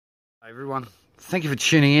Everyone, thank you for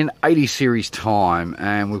tuning in. 80 series time,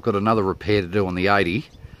 and we've got another repair to do on the 80.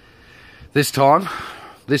 This time,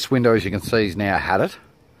 this window, as you can see, is now had it.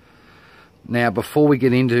 Now, before we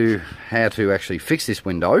get into how to actually fix this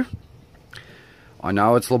window, I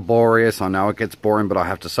know it's laborious, I know it gets boring, but I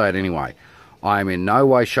have to say it anyway. I am in no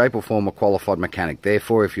way, shape or form a qualified mechanic.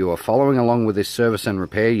 Therefore, if you are following along with this service and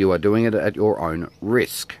repair, you are doing it at your own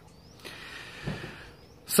risk.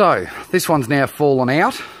 So, this one's now fallen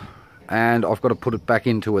out, and I've got to put it back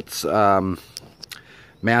into its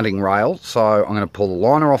mounting rail. So I'm going to pull the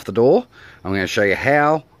liner off the door. I'm going to show you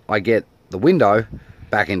how I get the window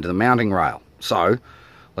back into the mounting rail. So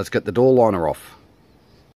let's get the door liner off.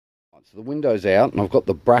 So the window's out and I've got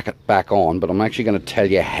the bracket back on, but I'm actually going to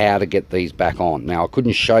tell you how to get these back on. Now, I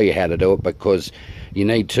couldn't show you how to do it because you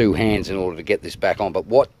need two hands in order to get this back on, but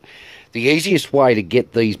the easiest way to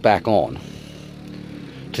get these back on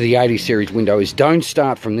to the 80 series window is don't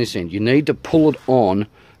start from this end. You need to pull it on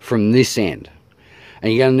from this end,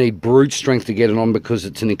 and you're going to need brute strength to get it on because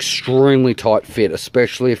it's an extremely tight fit,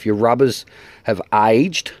 especially if your rubbers have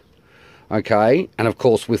aged. Okay, and of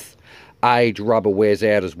course with age, rubber wears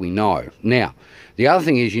out, as we know. Now, the other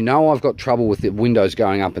thing is, I've got trouble with the windows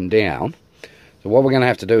going up and down, so what we're going to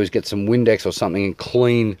have to do is get some Windex or something and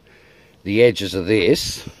clean the edges of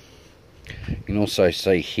this. You can also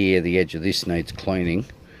see here the edge of this needs cleaning,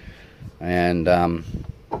 and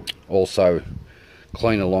also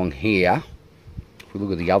clean along here. If we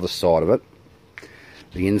look at the other side of it,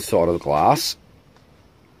 the inside of the glass.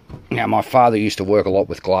 Now, my father used to work a lot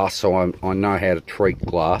with glass, so I know how to treat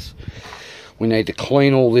glass. We need to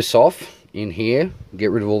clean all this off in here,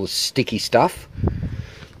 get rid of all the sticky stuff,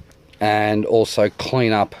 and also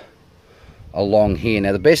clean up along here.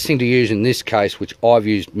 Now, the best thing to use in this case, which I've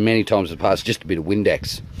used many times in the past, is just a bit of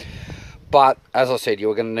Windex. But as I said,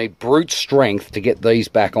 you're going to need brute strength to get these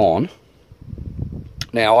back on.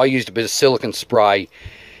 Now, I used a bit of silicone spray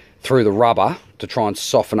through the rubber to try and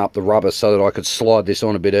soften up the rubber so that I could slide this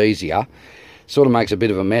on a bit easier. Sort of makes a bit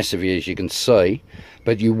of a mess of it, as you can see,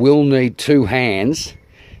 but you will need two hands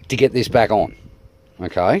to get this back on.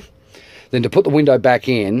 Okay, then to put the window back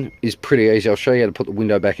in is pretty easy. I'll show you how to put the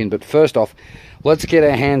window back in, but first off, let's get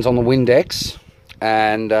our hands on the Windex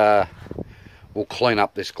and we'll clean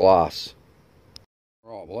up this glass.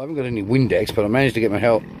 Right, well, I haven't got any Windex, but I managed to get my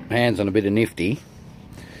hands on a bit of nifty.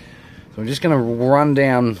 So I'm just going to run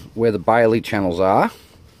down where the Bailey channels are,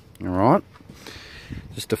 alright,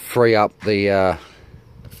 just to free up the,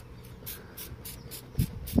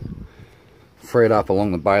 free it up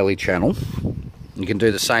along the Bailey channel. You can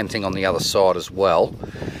do the same thing on the other side as well.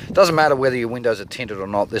 It doesn't matter whether your windows are tinted or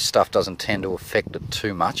not, this stuff doesn't tend to affect it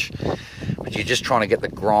too much, but you're just trying to get the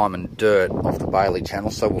grime and dirt off the Bailey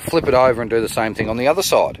channel. So we'll flip it over and do the same thing on the other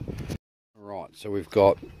side. Alright, so we've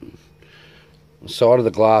got the side of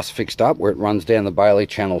the glass fixed up where it runs down the Bailey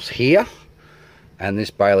channels here, and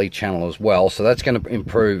this Bailey channel as well, so that's going to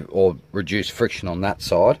improve or reduce friction on that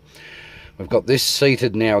side. We've got this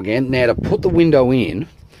seated now again. Now, to put the window in,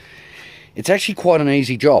 it's actually quite an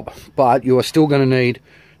easy job, but you are still going to need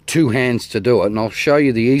two hands to do it, and I'll show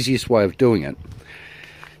you the easiest way of doing it.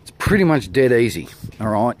 It's pretty much dead easy.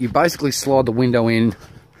 Alright, you basically slide the window in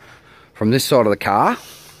from this side of the car,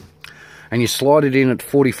 and you slide it in at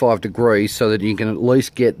 45 degrees so that you can at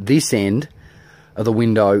least get this end of the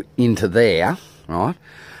window into there, right?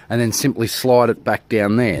 And then simply slide it back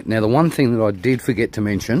down there. Now, the one thing that I did forget to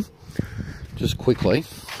mention, just quickly,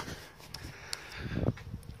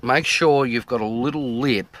 make sure you've got a little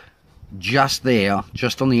lip just there,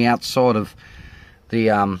 just on the outside of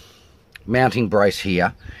the mounting brace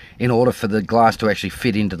here, in order for the glass to actually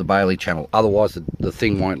fit into the Bailey channel. Otherwise, the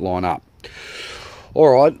thing won't line up.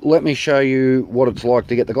 Alright, let me show you what it's like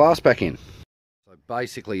to get the glass back in. So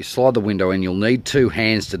basically, you slide the window in. You'll need two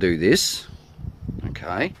hands to do this.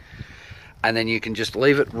 Okay, and then you can just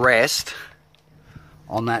leave it rest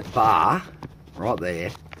on that bar right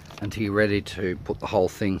there until you're ready to put the whole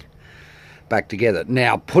thing back together.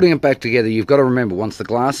 Now, putting it back together, you've got to remember, once the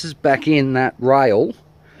glass is back in that rail,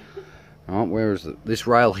 right, where is it? This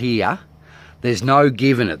rail here, there's no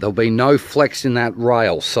give in it. There'll be no flex in that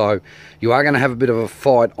rail, so you are going to have a bit of a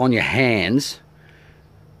fight on your hands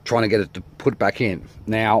trying to get it to put back in.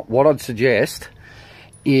 Now, what I'd suggest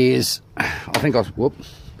is, I think I've,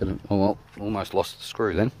 almost lost the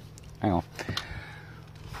screw then. Hang on.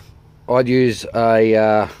 I'd use a,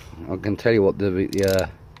 I can tell you what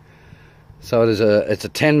so it's a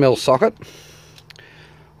 10mm socket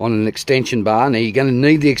on an extension bar. Now, you're going to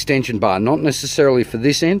need the extension bar, not necessarily for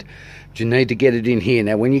this end, but you need to get it in here.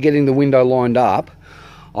 Now, when you're getting the window lined up,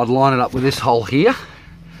 I'd line it up with this hole here,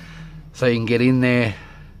 so you can get in there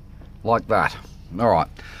like that. All right,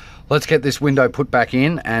 let's get this window put back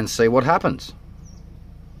in and see what happens.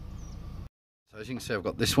 So as you can see, I've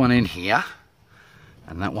got this one in here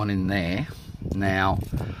and that one in there. Now,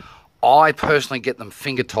 I personally get them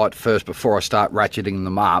finger tight first before I start ratcheting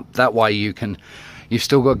them up. That way you've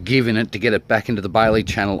still got give in it to get it back into the Bailey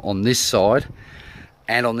channel on this side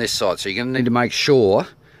and on this side. So you're going to need to make sure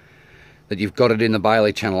that you've got it in the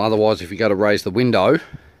Bailey channel. Otherwise, if you go to raise the window,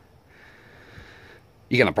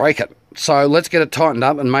 you're going to break it. So let's get it tightened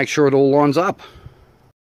up and make sure it all lines up.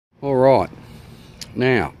 All right.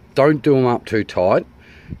 Now, don't do them up too tight.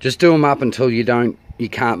 Just do them up until you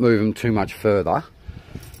can't move them too much further.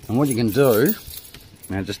 And what you can do,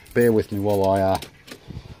 now just bear with me while I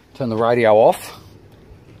turn the radio off.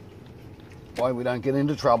 That way we don't get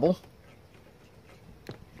into trouble.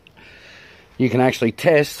 You can actually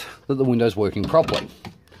test that the window's working properly.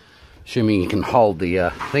 Assuming you can hold the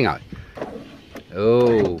thingo.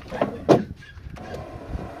 Oh,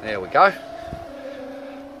 there we go.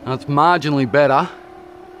 Now it's marginally better,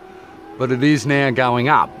 but it is now going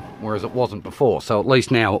up, whereas it wasn't before. So at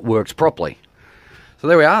least now it works properly. So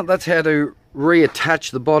there we are. That's how to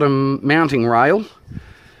reattach the bottom mounting rail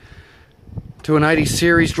to an 80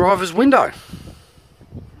 series driver's window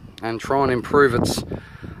and try and improve its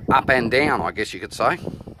up and down, I guess you could say.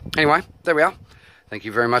 Anyway, there we are. Thank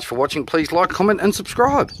you very much for watching. Please like, comment and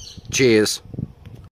subscribe. Cheers.